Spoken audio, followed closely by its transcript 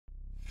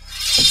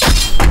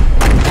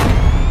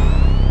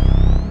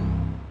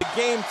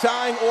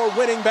game-tying or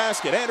winning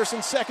basket.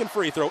 Anderson's second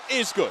free throw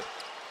is good.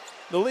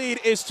 The lead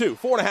is 2,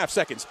 4.5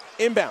 seconds.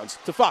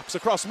 Inbounds to Fox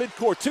across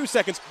midcourt, 2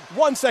 seconds,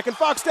 1 second.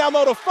 Fox down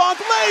low to Funk,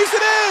 lays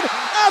it in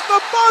at the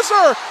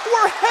buzzer.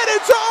 We're headed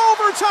to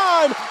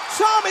overtime.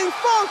 Tommy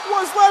Funk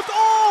was left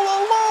all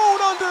alone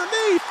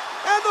underneath,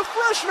 and the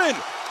freshman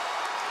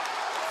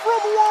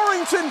from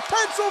Warrington,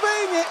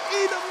 Pennsylvania,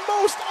 in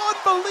most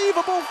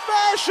unbelievable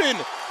fashion,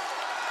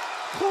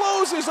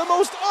 closes a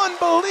most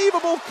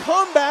unbelievable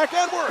comeback,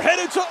 and we're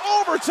headed to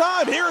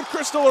overtime here at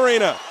Crystal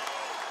Arena.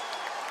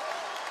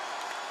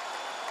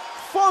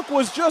 Funk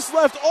was just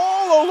left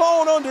all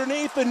alone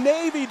underneath the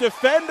Navy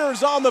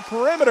defenders on the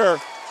perimeter.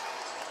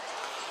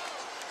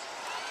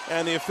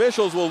 And the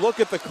officials will look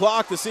at the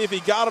clock to see if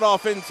he got it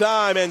off in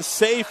time, and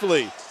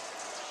safely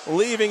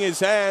leaving his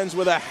hands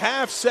with a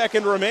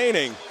half-second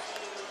remaining.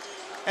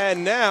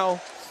 And now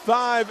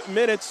 5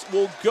 minutes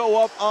will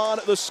go up on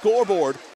the scoreboard